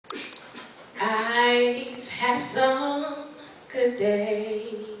had some good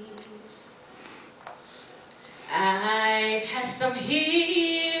days. I've had some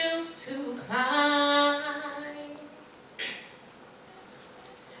hills to climb.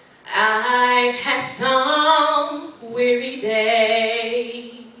 I've had some weary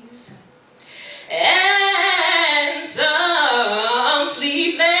days and some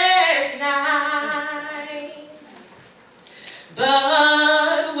sleepless nights.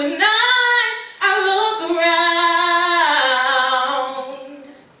 But when I look around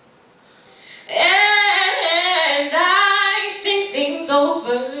and I think things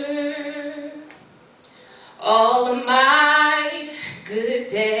over, all of my good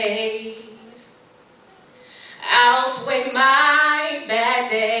days outweigh my bad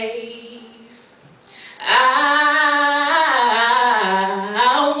days. I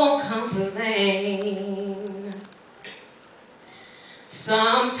won't complain.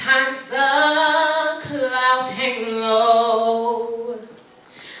 Sometimes the clouds hang low,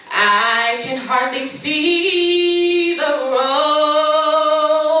 I can hardly see the road.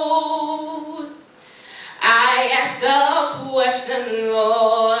 I ask the question,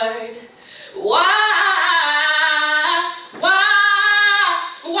 Lord, why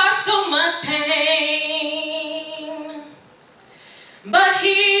so much pain? But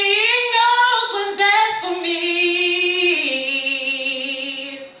He knows what's best for me.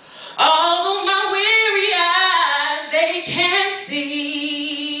 Although my weary eyes, they can't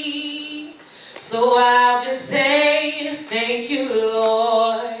see. So I'll just say, thank you,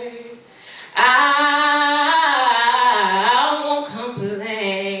 Lord. I won't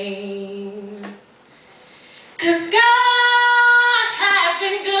complain, 'cause God has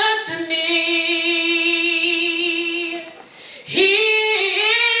been good to me.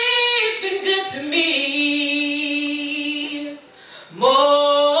 He's been good to me,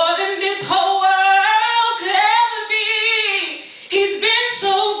 more than this whole world could ever be. He's been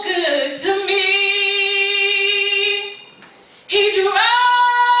so good to me. He dried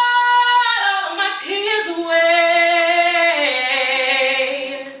all my tears away,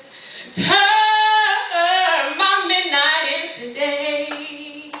 turned my midnight into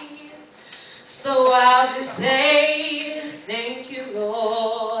day. So I'll just say, thank you,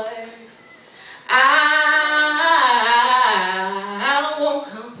 Lord. I won't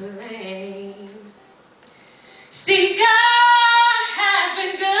complain. See, God has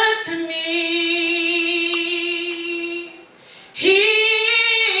been good to me. He's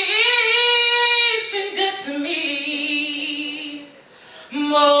been good to me,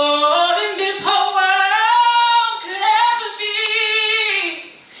 more